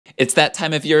It's that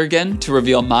time of year again to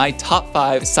reveal my top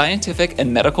 5 scientific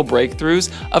and medical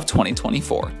breakthroughs of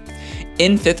 2024.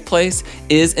 In 5th place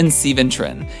is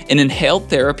enseventrin, an inhaled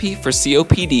therapy for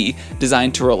COPD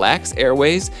designed to relax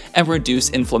airways and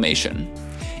reduce inflammation.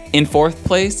 In 4th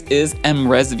place is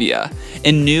mRESVIA,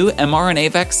 a new mRNA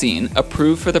vaccine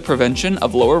approved for the prevention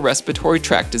of lower respiratory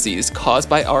tract disease caused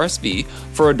by RSV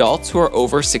for adults who are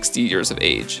over 60 years of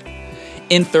age.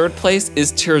 In 3rd place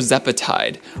is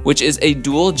tirzepatide, which is a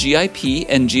dual GIP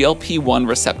and GLP-1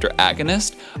 receptor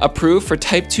agonist approved for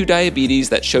type 2 diabetes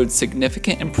that showed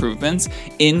significant improvements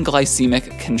in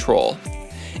glycemic control.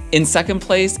 In 2nd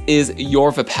place is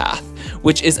Yorvipath,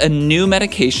 which is a new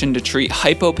medication to treat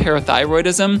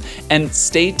hypoparathyroidism, and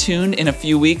stay tuned in a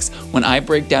few weeks when I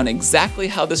break down exactly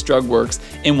how this drug works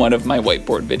in one of my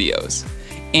whiteboard videos.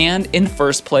 And in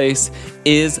 1st place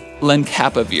is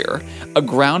lenacapavir, a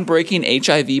groundbreaking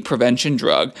HIV prevention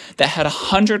drug that had a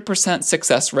 100%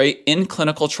 success rate in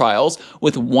clinical trials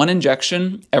with 1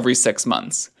 injection every 6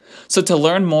 months. So to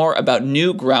learn more about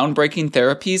new groundbreaking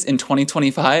therapies in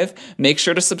 2025, make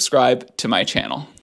sure to subscribe to my channel.